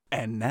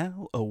And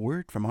now, a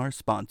word from our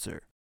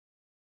sponsor.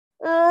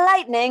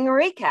 Lightning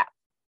Recap.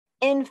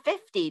 In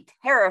 50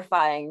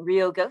 terrifying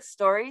real ghost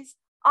stories,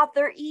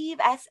 author Eve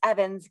S.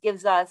 Evans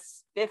gives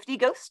us 50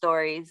 ghost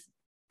stories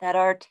that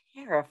are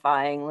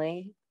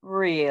terrifyingly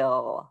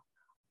real.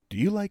 Do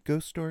you like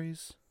ghost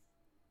stories?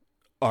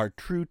 Are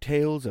true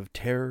tales of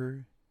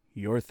terror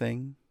your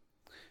thing?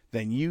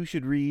 Then you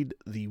should read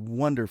the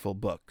wonderful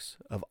books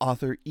of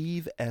author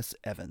Eve S.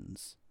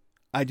 Evans.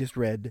 I just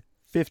read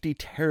 50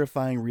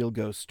 terrifying real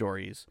ghost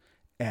stories,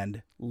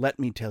 and let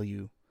me tell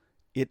you,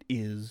 it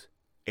is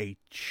a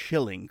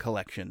chilling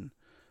collection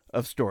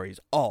of stories,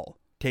 all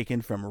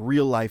taken from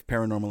real-life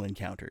paranormal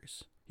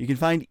encounters. You can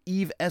find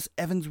Eve S.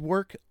 Evans'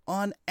 work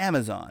on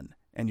Amazon,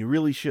 and you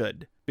really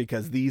should,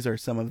 because these are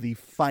some of the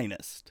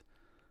finest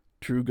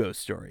true ghost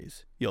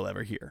stories you'll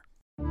ever hear.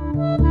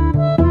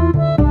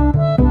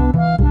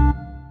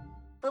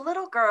 The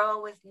little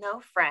girl with no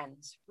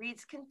friends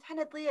reads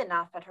contentedly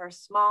enough at her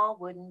small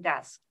wooden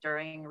desk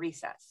during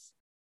recess.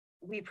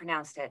 We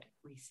pronounced it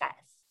recess.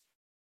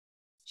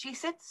 She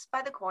sits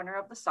by the corner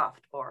of the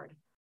softboard,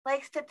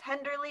 likes to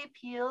tenderly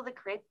peel the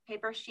crepe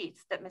paper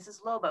sheets that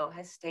Mrs. Lobo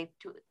has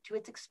taped to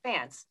its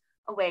expanse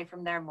away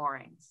from their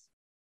moorings.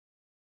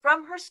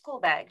 From her school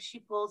bag, she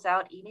pulls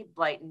out Enid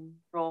Blyton,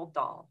 Roald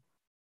Dahl.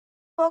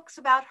 Books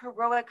about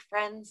heroic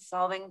friends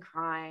solving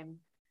crime,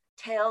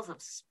 tales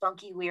of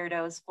spunky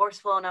weirdos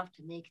forceful enough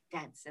to make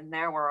dents in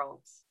their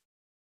worlds.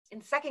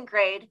 In second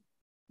grade,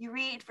 you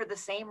read for the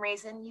same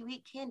reason you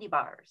eat candy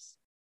bars,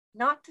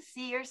 not to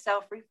see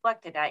yourself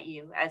reflected at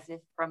you as if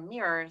from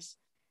mirrors,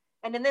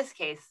 and in this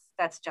case,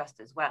 that's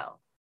just as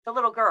well. The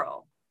little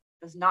girl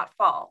does not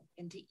fall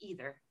into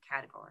either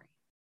category.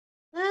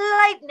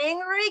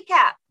 Lightning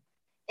Recap.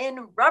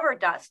 In Rubber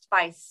Dust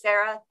by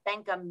Sarah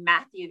Thankum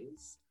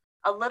Matthews,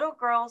 a little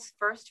girl's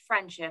first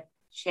friendship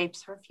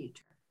shapes her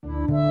future.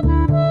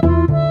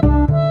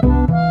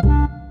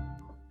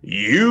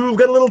 You've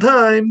got a little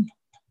time.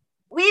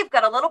 We've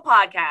got a little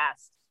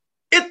podcast.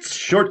 It's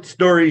Short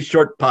Story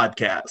Short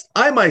Podcast.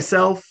 I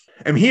myself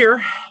am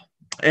here,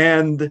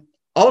 and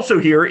also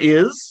here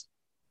is...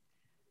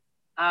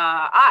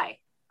 I.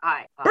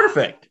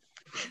 Perfect.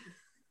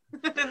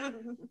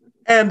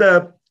 And,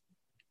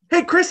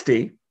 hey,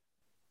 Christy.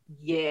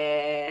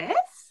 Yes?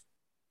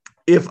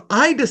 If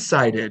I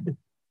decided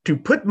to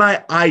put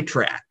my eye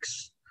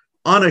tracks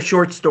on a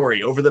short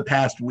story over the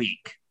past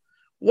week,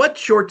 what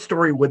short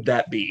story would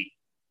that be?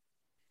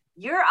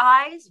 Your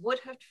eyes would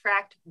have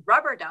tracked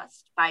Rubber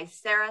Dust by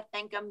Sarah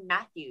Thankum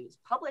Matthews,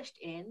 published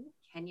in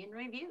Kenyon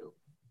Review.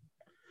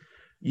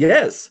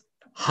 Yes,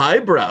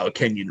 highbrow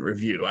Kenyon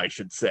Review, I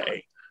should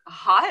say.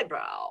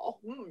 Highbrow.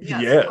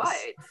 Yes.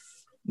 Quite.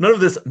 None of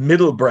this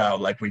middle brow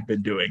like we've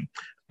been doing.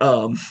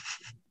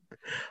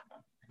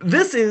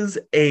 This is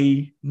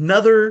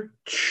another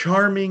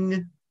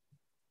charming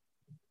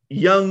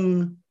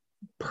young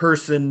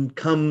person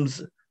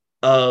comes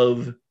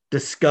of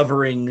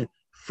discovering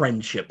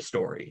friendship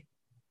story.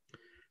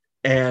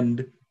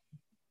 And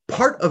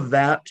part of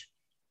that,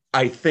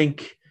 I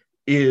think,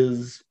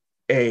 is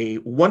a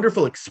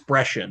wonderful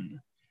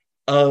expression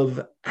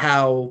of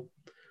how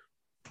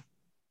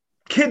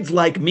kids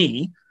like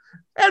me,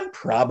 and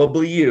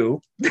probably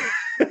you,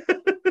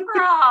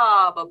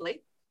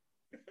 Probably.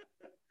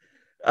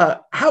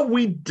 how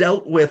we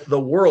dealt with the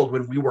world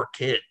when we were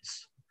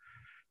kids.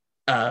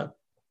 And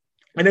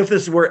if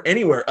this were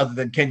anywhere other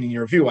than Kenyon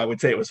Review, I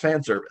would say it was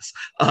fan service.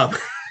 But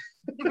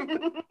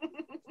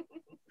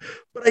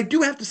I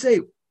do have to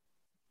say,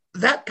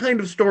 that kind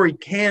of story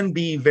can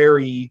be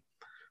very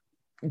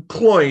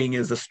cloying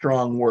is a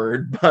strong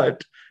word,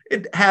 but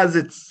it has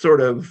its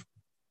sort of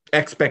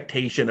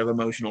expectation of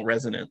emotional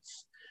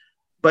resonance.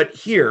 But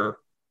here,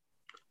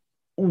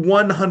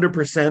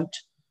 100%,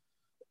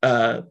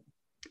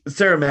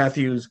 Sarah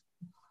Matthews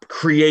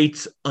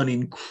creates an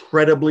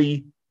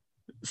incredibly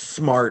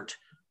smart,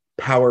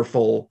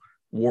 powerful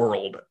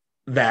world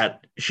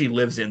that she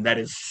lives in that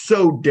is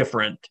so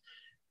different.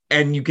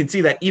 And you can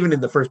see that even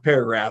in the first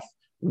paragraph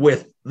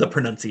with the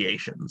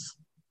pronunciations.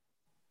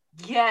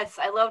 Yes,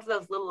 I loved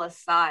those little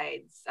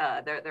asides.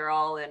 They're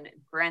all in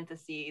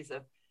parentheses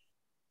of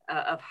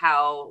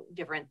how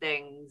different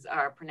things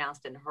are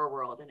pronounced in her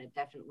world, and it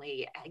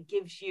definitely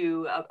gives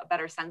you a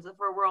better sense of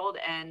her world,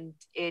 and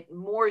it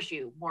moors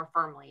you more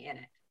firmly in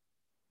it.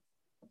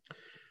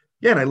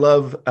 Yeah, and I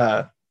love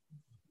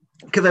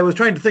because I was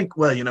trying to think,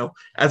 well,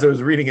 as I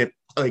was reading it,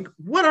 like,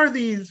 what are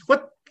these?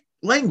 What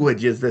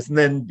language is this? And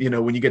then,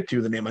 when you get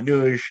to the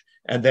Namanuj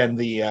and then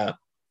the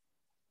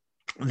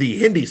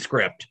Hindi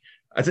script,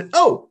 I said,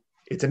 oh,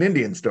 it's an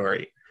Indian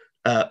story,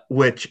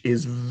 which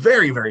is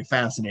very, very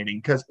fascinating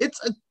because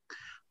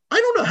I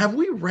don't know, have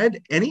we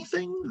read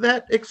anything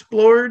that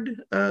explored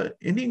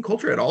Indian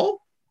culture at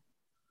all?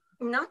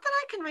 Not that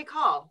I can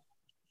recall.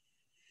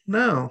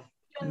 No.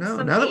 Now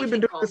that we've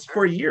been doing this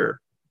for a year,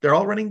 they're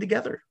all running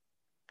together.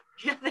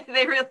 Yeah,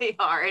 they really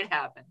are. It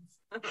happens.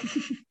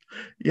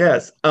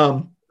 Yes.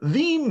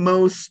 The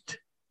most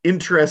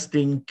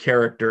interesting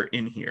character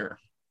in here.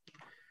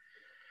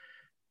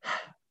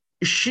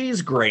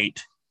 She's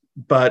great.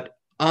 but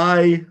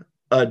I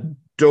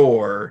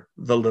adore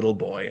the little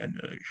boy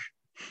Anuj.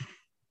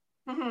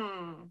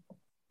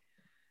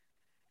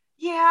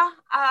 Yeah,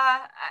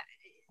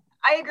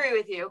 I agree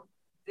with you.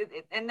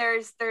 And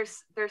there's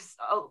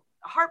a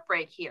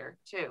heartbreak here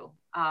too,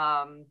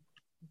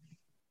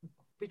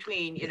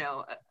 between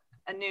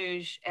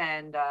Anuj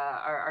and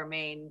our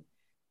main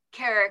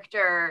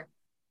character,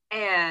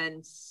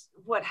 and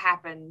what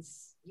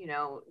happens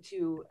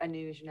to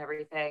Anuj and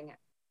everything.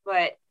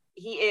 But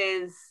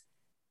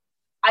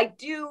I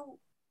do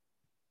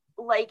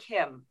like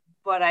him,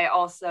 but I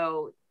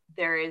also,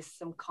 there is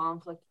some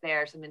conflict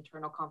there, some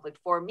internal conflict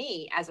for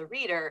me as a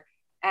reader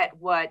at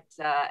what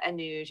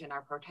Anuj and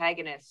our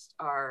protagonist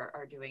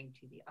are doing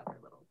to the other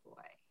little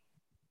boy.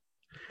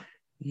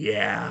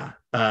 Yeah.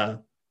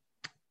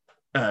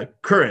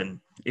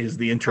 Curran is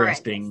the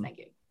interesting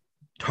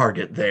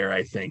target there,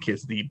 I think,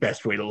 is the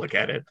best way to look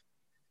at it.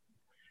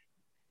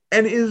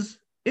 And is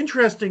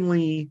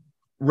interestingly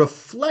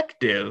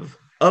reflective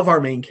of our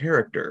main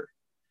character.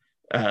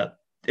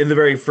 In the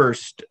very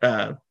first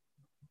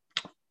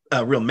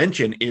real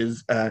mention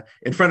is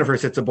in front of her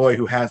sits a boy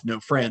who has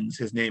no friends.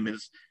 His name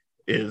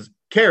is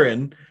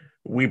Karen.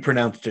 We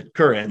pronounced it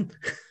Curran.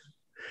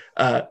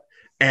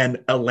 And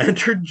a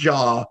lantern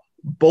jaw,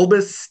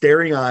 bulbous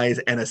staring eyes,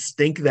 and a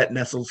stink that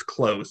nestles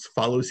close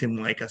follows him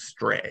like a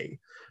stray.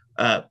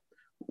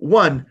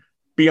 One,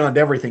 beyond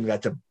everything,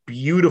 that's a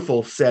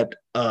beautiful set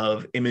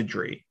of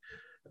imagery.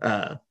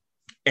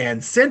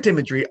 And scent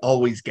imagery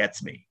always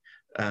gets me.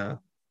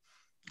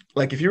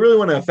 Like, if you really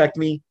want to affect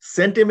me,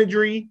 scent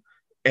imagery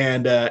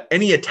and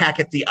any attack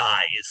at the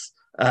eyes.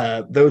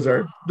 Those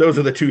are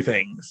the two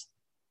things.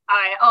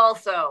 I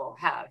also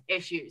have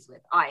issues with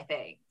eye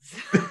things.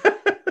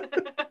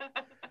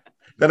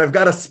 Then I've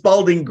got a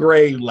Spalding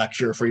Gray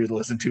lecture for you to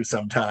listen to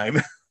sometime.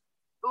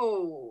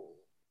 Ooh,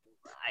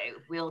 I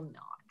will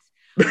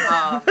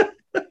not.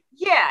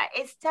 Yeah,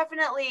 it's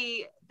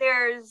definitely,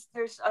 there's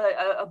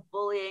a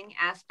bullying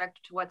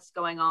aspect to what's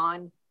going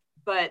on,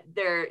 but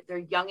they're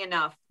young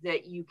enough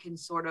that you can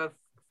sort of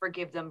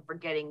forgive them for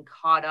getting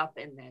caught up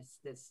in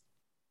this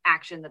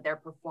action that they're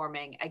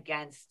performing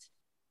against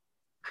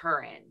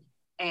Curran.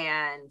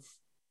 And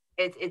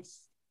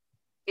it's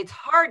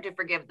hard to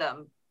forgive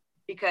them,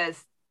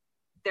 because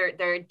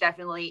there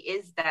definitely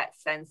is that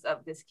sense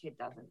of, this kid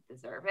doesn't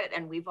deserve it.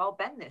 And we've all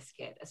been this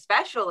kid,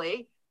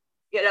 especially,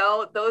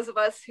 those of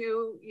us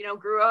who,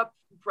 grew up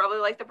probably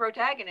like the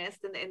protagonist,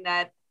 in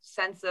that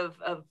sense of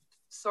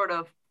sort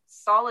of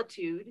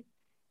solitude,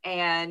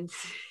 and,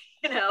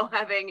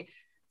 having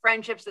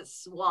friendships that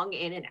swung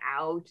in and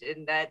out,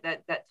 and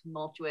that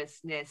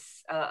tumultuousness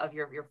of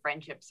your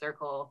friendship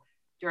circle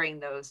during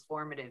those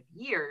formative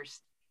years.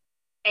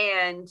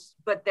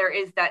 But there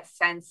is that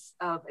sense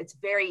of, it's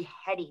very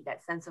heady,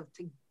 that sense of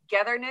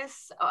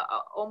togetherness,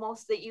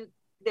 almost that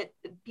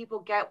people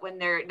get when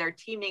they're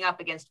teaming up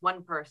against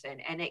one person,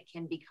 and it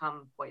can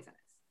become poisonous.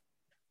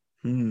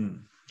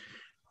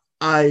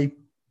 I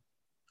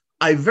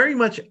very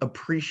much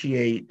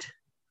appreciate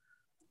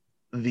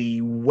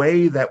the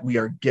way that we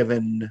are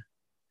given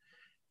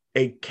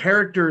a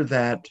character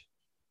that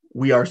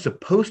we are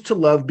supposed to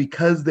love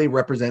because they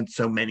represent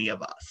so many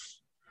of us.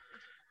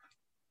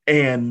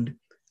 And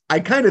I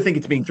kind of think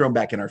it's being thrown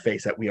back in our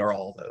face that we are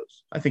all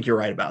those. I think you're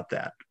right about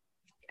that.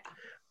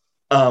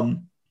 Yeah.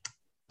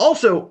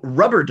 Also,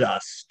 Rubber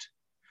Dust,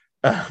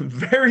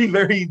 very,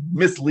 very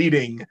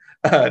misleading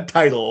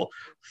title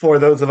for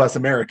those of us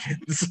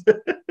Americans.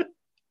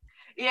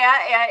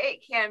 Yeah, it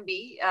can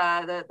be.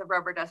 The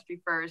rubber dust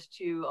refers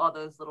to all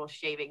those little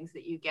shavings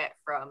that you get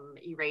from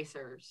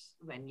erasers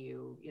when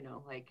you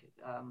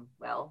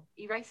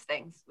erase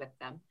things with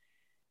them.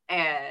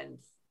 And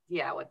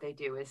yeah, what they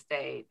do is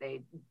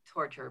they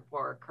torture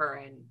poor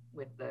Curran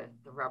with the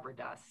rubber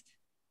dust.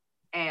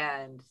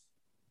 And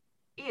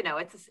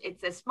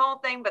it's a small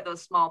thing, but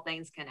those small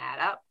things can add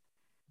up.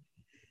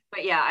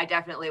 But yeah, I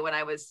definitely, when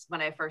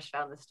I first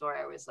found the story,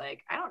 I was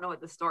like, I don't know what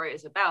the story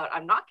is about.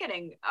 I'm not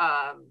getting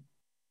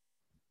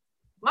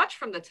much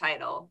from the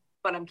title,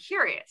 but I'm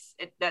curious.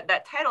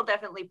 That title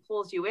definitely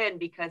pulls you in,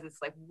 because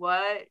it's like,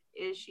 what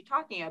is she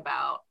talking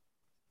about?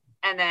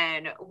 And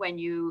then when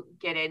you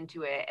get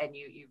into it and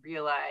you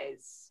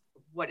realize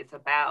what it's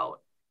about,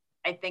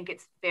 I think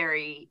it's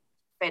very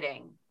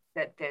fitting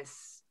that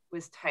this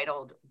was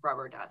titled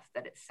Rubber Dust,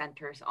 that it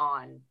centers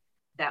on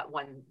that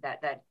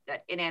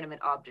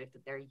inanimate object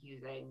that they're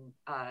using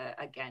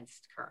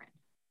against Curran.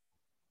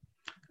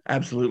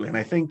 Absolutely. And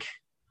I think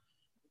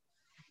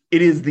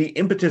it is the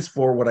impetus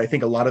for what I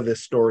think a lot of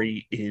this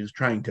story is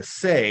trying to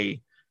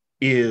say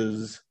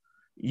is,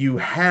 you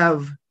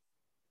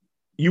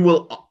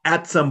will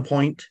at some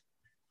point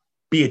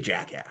be a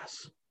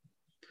jackass.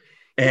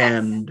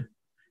 And yes,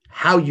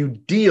 how you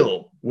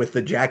deal with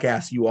the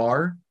jackass you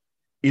are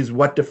is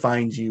what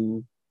defines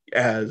you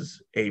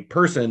as a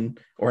person,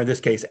 or in this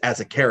case,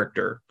 as a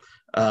character.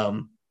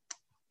 And,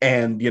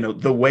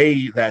 the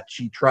way that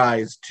she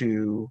tries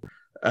to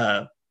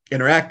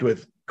interact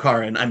with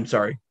Curran,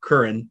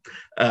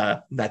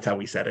 that's how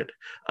we said it,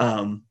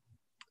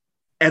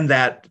 and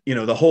that,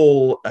 the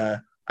whole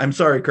I'm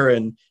sorry,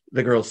 Curran,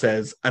 the girl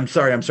says, I'm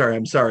sorry, I'm sorry,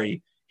 I'm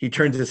sorry. He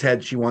turns his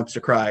head, she wants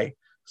to cry.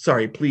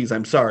 Sorry, please,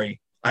 I'm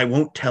sorry. I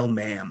won't tell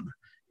ma'am,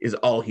 is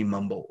all he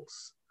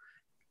mumbles.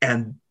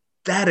 And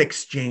that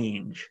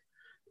exchange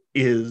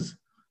is,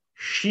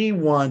 she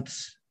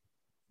wants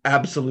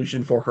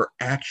absolution for her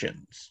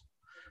actions.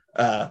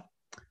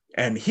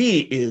 And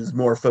he is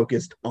more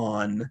focused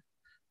on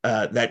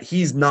that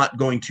he's not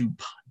going to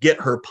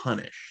get her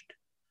punished.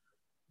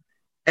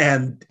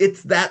 And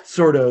it's that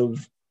sort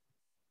of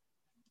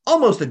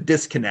almost a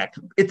disconnect.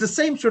 It's the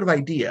same sort of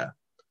idea,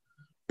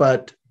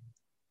 but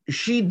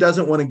she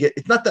doesn't want to get,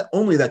 it's not that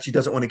only that she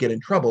doesn't want to get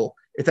in trouble,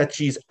 it's that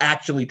she's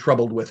actually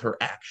troubled with her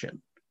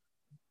action.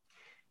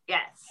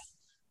 Yes.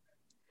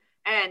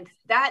 And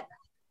that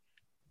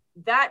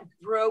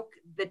broke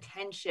the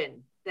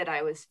tension that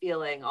I was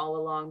feeling all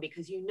along,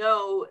 because you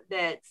know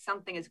that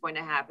something is going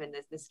to happen.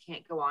 This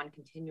can't go on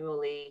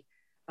continually.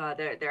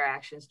 Their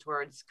actions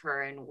towards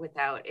Curran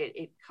without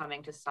it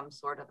coming to some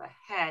sort of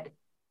a head.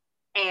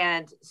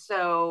 And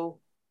so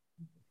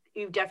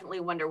you definitely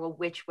wonder, well,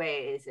 which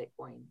way is it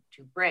going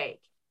to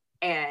break?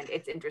 And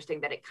it's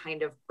interesting that it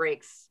kind of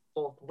breaks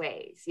both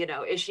ways.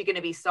 Is she going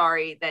to be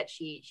sorry that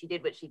she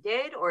did what she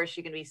did, or is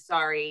she going to be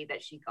sorry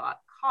that she got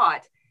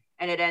caught?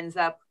 And it ends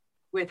up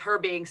with her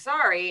being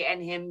sorry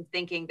and him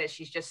thinking that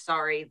she's just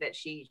sorry that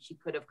she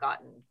could have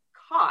gotten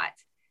caught.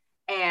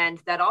 And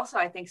that also,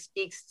 I think,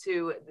 speaks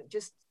to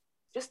just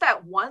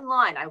that one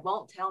line, I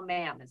won't tell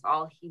ma'am, is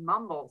all he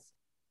mumbles.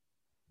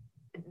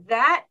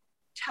 That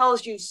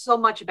tells you so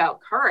much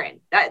about Curran.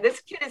 That this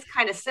kid is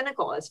kind of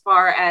cynical as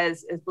far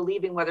as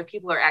believing whether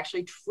people are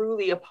actually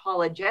truly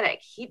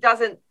apologetic. He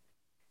doesn't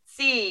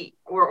see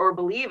or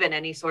believe in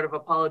any sort of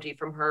apology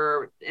from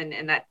her,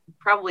 and that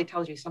probably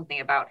tells you something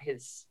about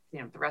his,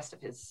 the rest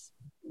of his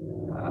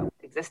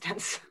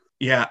existence.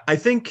 Yeah, I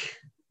think,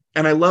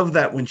 and I love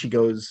that when she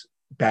goes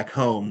back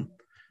home,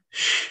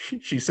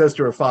 she says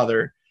to her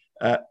father,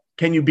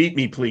 can you beat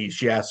me, please?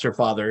 She asks her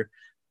father,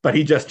 but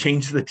he just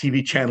changed the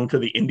TV channel to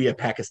the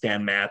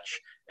India-Pakistan match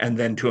and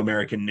then to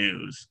American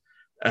news.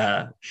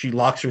 She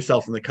locks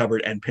herself in the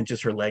cupboard and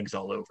pinches her legs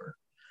all over.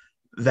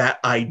 That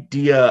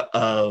idea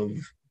of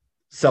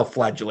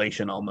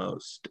self-flagellation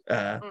almost,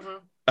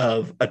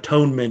 of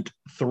atonement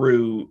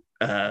through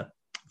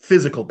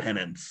physical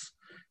penance,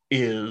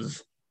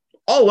 is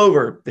all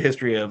over the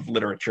history of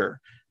literature.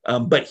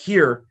 But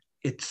here,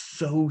 it's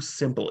so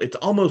simple. It's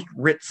almost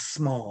writ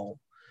small.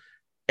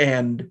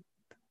 And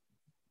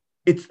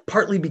it's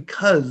partly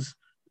because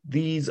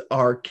these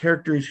are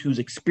characters whose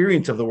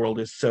experience of the world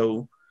is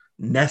so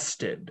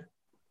nested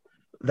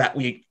that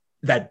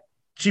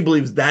she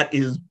believes that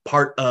is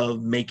part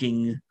of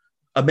making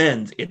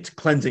amends. It's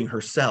cleansing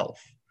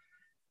herself.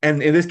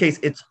 And in this case,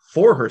 it's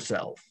for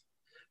herself.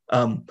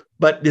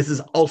 But this is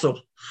also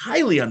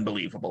highly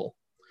unbelievable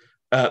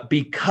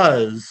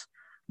because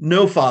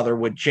no father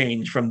would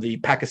change from the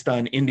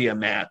Pakistan-India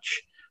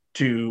match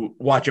to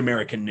watch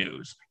American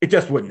news. It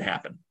just wouldn't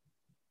happen.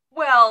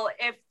 Well,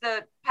 if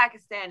the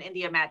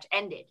Pakistan-India match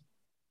ended,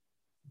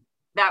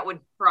 that would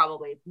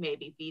probably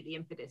maybe be the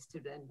impetus to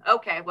then,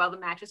 okay, well, the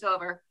match is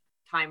over,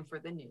 time for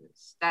the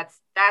news.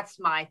 That's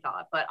my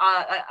thought. But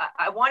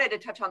I wanted to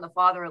touch on the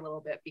father a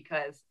little bit,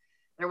 because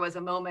there was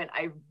a moment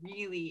I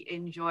really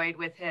enjoyed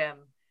with him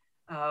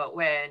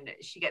when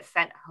she gets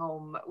sent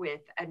home with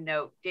a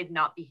note, did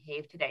not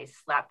behave today,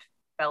 slapped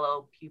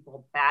fellow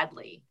pupil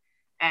badly.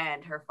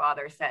 And her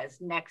father says,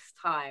 next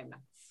time,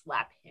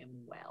 slap him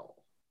well.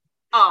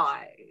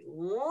 I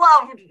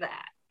loved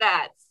that.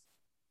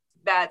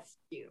 That's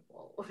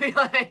beautiful.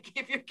 Like,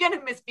 if you're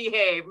gonna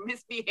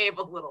misbehave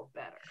a little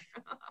better.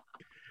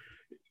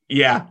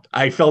 Yeah,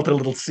 I felt a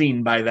little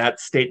seen by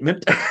that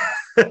statement.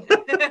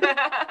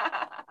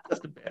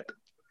 Just a bit.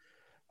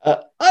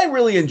 I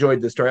really enjoyed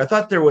this story. I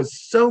thought there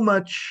was so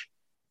much.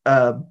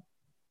 It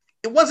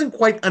wasn't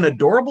quite an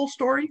adorable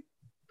story,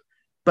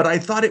 but I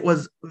thought it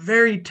was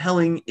very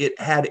telling. It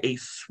had a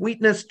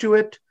sweetness to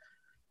it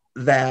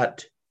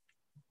that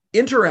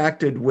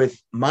interacted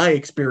with my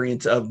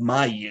experience of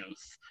my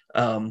youth.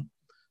 Although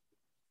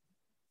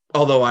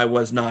I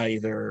was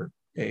neither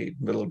a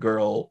little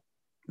girl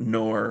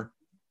nor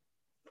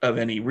of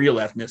any real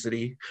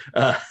ethnicity,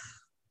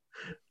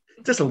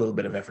 just a little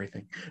bit of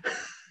everything.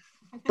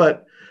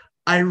 But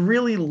I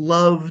really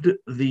loved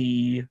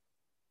the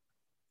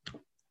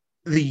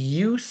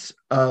use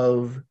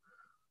of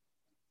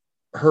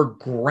her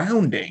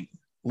grounding,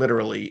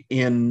 literally,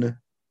 in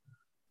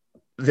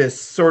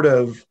this sort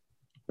of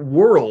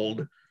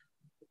world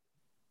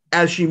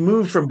as she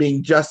moved from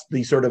being just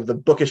the sort of the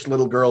bookish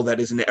little girl that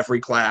is in every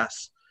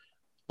class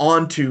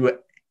onto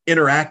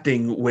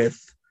interacting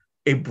with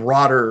a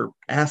broader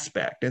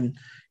aspect. And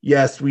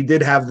yes, we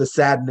did have the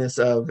sadness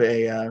of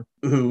a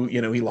who,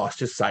 he lost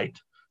his sight,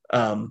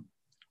 probably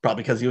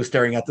because he was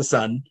staring at the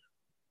sun,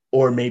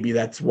 or maybe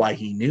that's why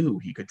he knew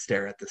he could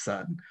stare at the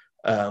sun.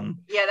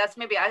 Yeah, that's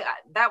maybe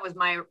that was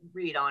my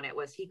read on it,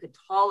 was he could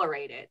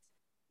tolerate it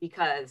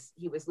because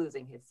he was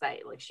losing his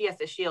sight. Like, she has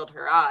to shield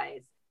her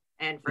eyes,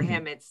 And for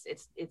him, it's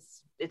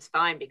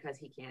fine because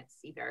he can't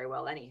see very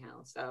well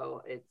anyhow.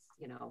 So it's,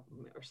 you know,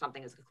 or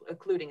something is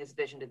occluding his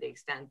vision to the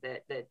extent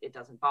that it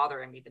doesn't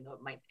bother him, even though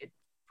it's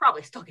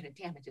probably still going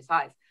to damage his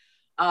eyes.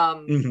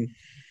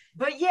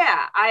 But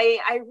yeah,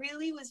 I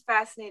really was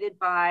fascinated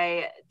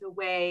by the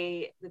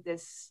way that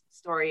this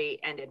story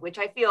ended, which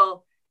I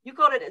feel you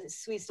called it a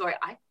sweet story.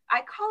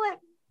 I call it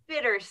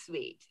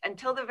bittersweet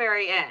until the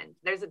very end.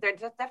 There's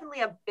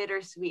definitely a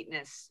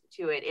bittersweetness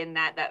to it in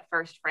that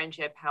first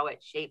friendship, how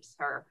it shapes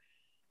her,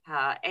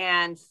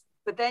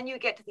 but then you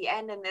get to the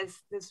end and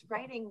this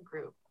writing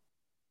group,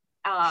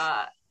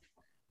 oh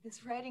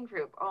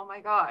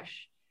my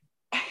gosh.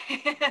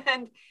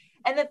 and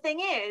the thing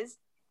is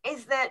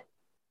that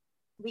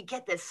we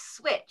get this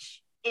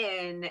switch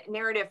in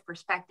narrative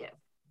perspective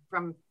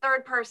from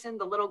third person,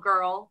 the little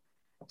girl,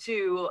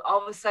 to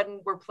all of a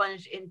sudden we're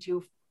plunged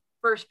into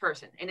first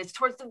person, and it's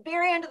towards the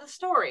very end of the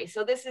story.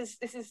 So this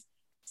is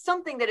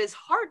something that is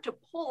hard to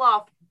pull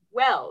off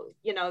well.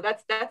 You know,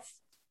 that's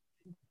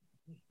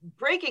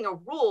breaking a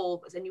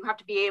rule, and you have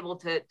to be able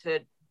to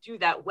do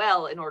that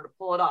well in order to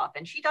pull it off.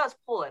 And she does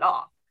pull it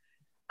off.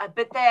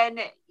 But then,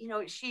 you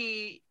know,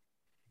 she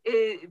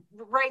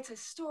writes a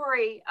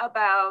story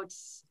about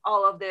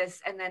all of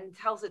this and then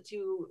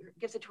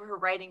gives it to her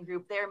writing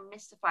group. They're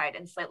mystified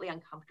and slightly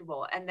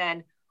uncomfortable. And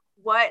then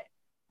what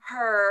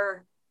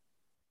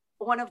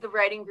one of the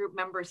writing group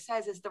members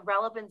says is the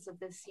relevance of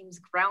this seems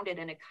grounded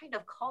in a kind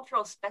of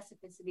cultural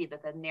specificity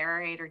that the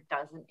narrator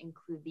doesn't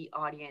include the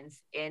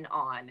audience in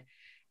on.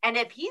 And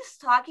if he's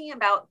talking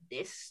about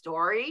this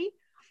story,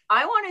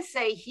 I want to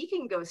say he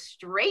can go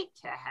straight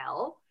to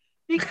hell,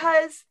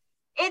 because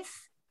it's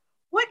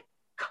what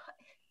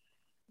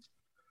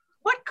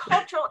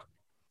cultural,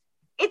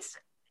 it's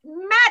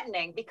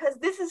maddening, because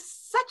this is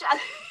such a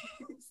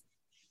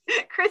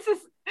Chris,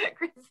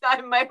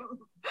 my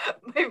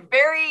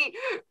very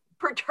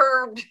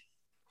perturbed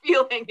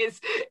feeling is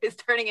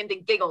turning into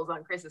giggles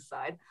on Chris's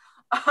side.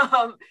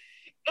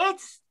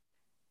 It's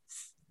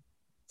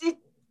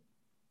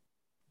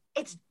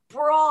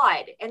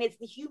broad, and it's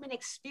the human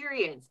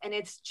experience, and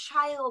it's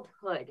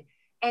childhood,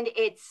 and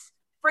it's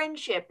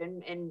friendship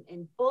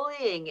and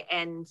bullying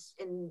and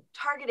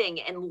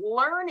targeting and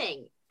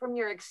learning from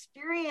your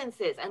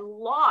experiences and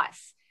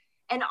loss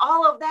and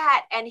all of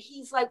that. And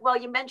he's like, well,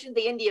 you mentioned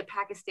the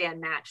India-Pakistan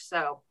match,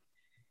 so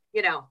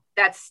you know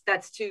that's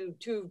too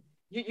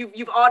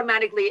you've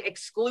automatically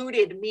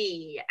excluded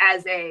me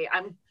as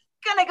I'm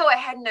gonna go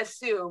ahead and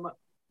assume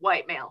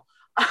white male.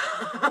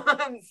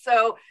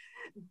 So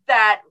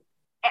that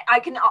I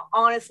can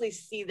honestly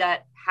see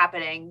that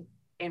happening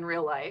in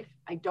real life.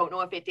 I don't know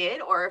if it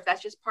did or if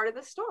that's just part of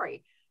the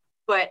story,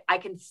 but I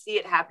can see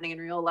it happening in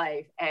real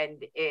life.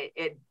 And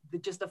it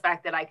just the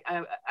fact that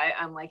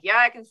I'm like, yeah,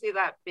 I can see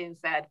that being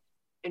said,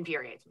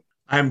 infuriates me.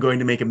 I'm going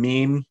to make a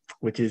meme,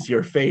 which is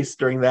your face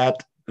during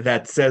that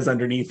says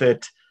underneath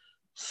it,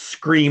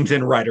 screams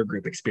in writer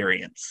group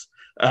experience.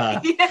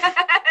 Yes.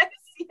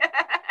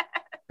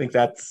 I think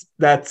that's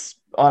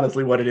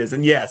honestly what it is.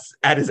 And yes,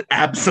 that is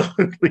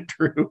absolutely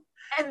true.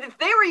 And if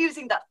they were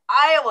using the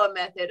Iowa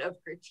method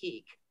of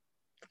critique,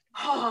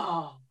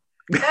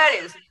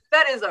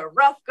 that is a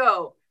rough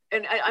go.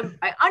 And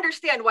I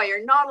understand why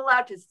you're not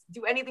allowed to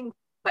do anything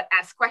but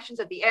ask questions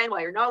at the end,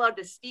 why you're not allowed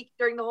to speak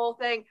during the whole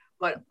thing.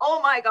 But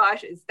oh my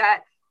gosh, is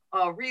that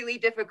a really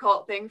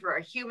difficult thing for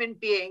a human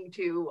being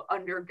to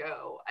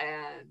undergo?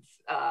 And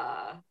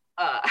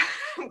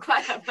I'm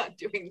glad I'm not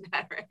doing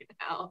that right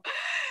now.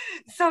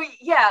 So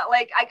yeah,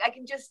 like I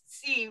can just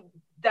see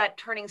that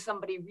turning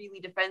somebody really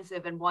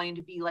defensive and wanting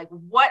to be like,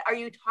 what are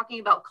you talking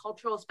about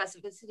cultural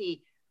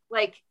specificity?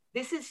 Like,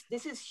 this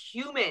is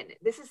human.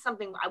 This is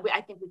something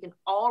I think we can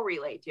all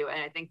relate to.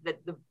 And I think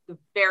that the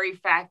very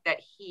fact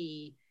that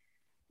he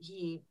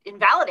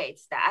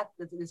invalidates that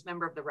this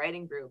member of the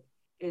writing group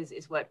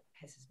is what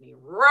pisses me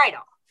right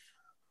off.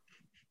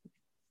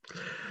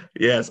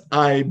 Yes,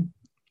 I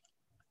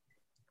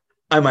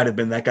might have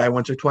been that guy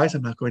once or twice.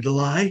 I'm not going to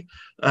lie.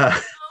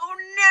 Oh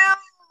no!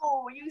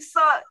 You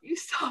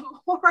saw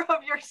more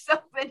of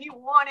yourself than you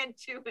wanted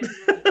to.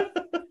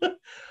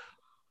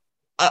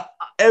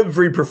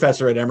 Every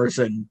professor at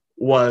Emerson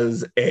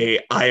was a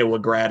Iowa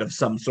grad of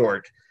some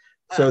sort,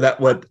 so that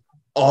what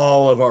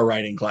all of our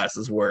writing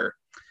classes were,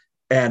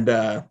 and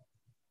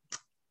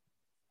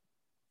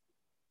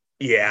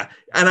yeah,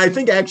 and I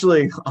think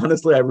actually,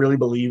 honestly, I really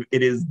believe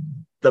it is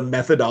the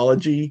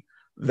methodology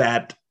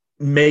that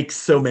makes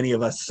so many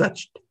of us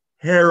such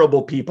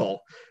terrible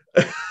people.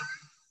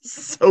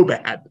 So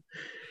bad.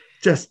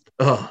 Just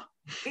yeah,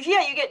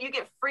 you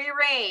get free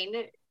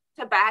reign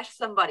to bash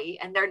somebody,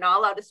 and they're not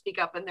allowed to speak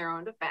up in their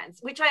own defense,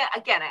 which I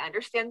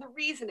understand the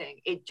reasoning.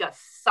 It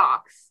just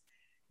sucks.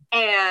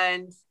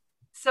 And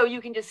so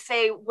you can just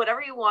say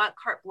whatever you want,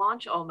 carte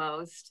blanche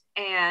almost,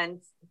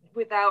 and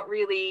without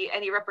really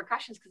any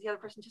repercussions, because the other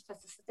person just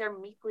has to sit there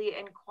meekly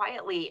and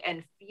quietly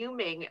and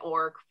fuming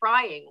or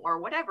crying or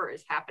whatever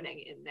is happening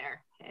in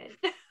their head.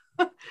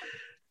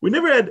 We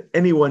never had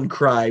anyone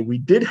cry. We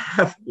did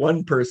have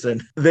one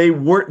person. They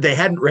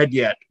hadn't read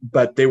yet,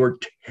 but they were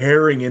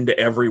tearing into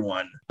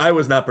everyone. I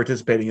was not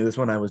participating in this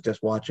one. I was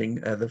just watching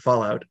the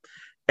Fallout,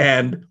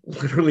 and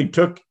literally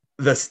took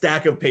the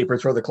stack of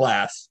papers for the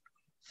class,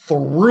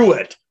 threw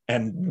it,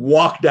 and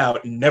walked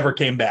out and never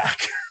came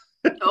back.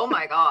 Oh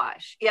my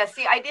gosh. Yeah,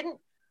 see, I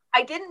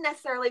didn't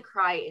necessarily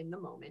cry in the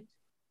moment.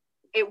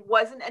 It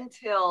wasn't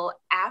until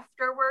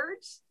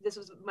afterwards. This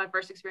was my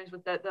first experience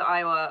with the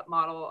Iowa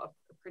model of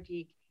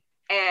critique.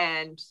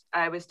 And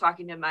I was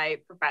talking to my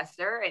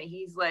professor, and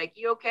he's like,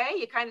 "You okay?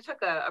 You kind of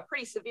took a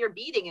pretty severe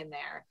beating in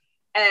there."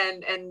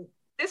 And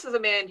this was a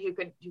man who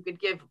could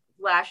give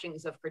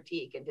lashings of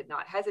critique and did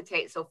not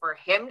hesitate. So for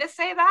him to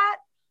say that,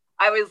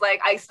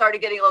 I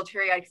started getting a little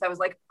teary-eyed, because I was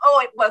like,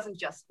 oh, it wasn't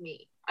just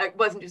me. It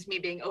wasn't just me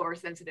being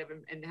oversensitive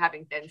and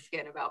having thin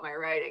skin about my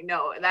writing.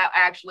 No, that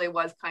actually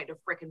was kind of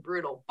freaking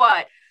brutal.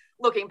 But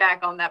looking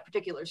back on that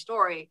particular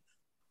story,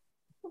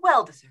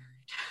 well deserved.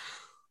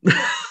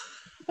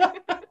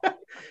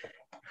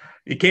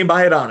 You came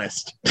by it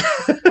honest.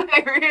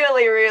 I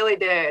really, really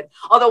did.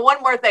 Although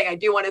one more thing I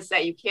do want to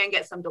say, you can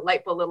get some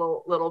delightful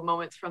little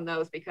moments from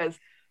those, because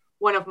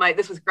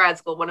this was grad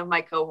school, one of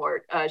my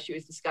cohort, she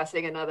was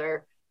discussing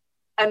another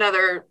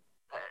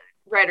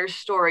writer's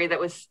story that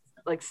was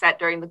like set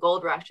during the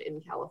gold rush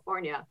in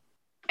California.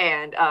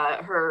 And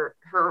her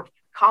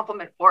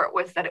compliment for it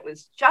was that it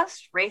was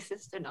just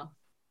racist enough.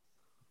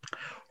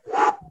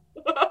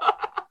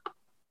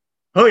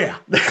 Oh, yeah.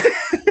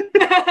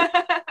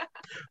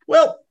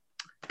 Well,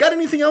 got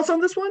anything else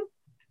on this one?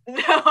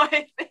 No,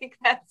 I think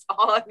that's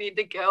all. I need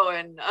to go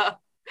and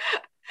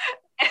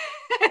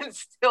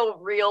still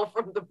reel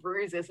from the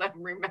bruises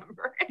I'm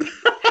remembering.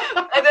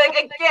 I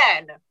think,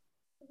 again,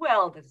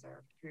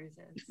 well-deserved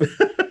bruises.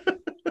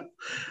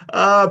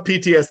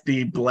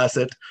 PTSD, bless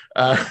it.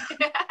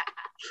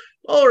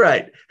 All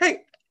right.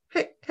 Hey,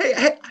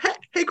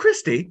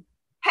 Christy.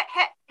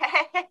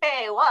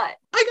 Hey, what?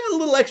 I got a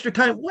little extra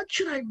time. What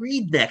should I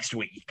read next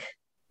week?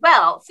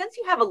 Well, since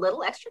you have a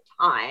little extra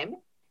time,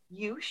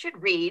 you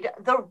should read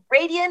The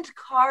Radiant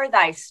Car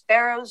Thy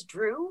Sparrows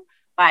Drew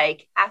by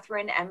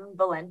Catherine M.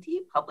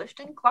 Valenti, published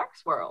in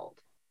Clarkesworld.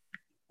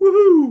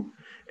 Woohoo!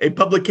 A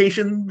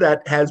publication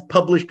that has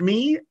published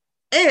me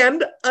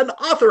and an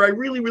author I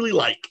really, really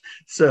like.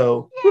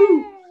 So,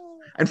 woo.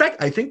 In fact,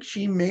 I think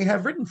she may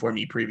have written for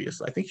me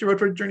previously. I think she wrote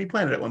for Journey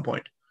Planet at one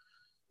point.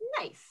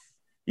 Nice.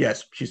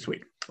 Yes, she's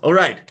sweet. All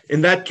right.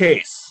 In that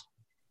case,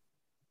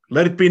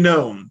 let it be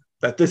known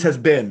that this has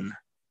been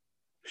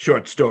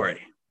Short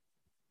Story.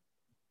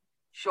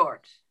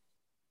 Short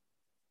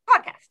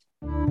podcast.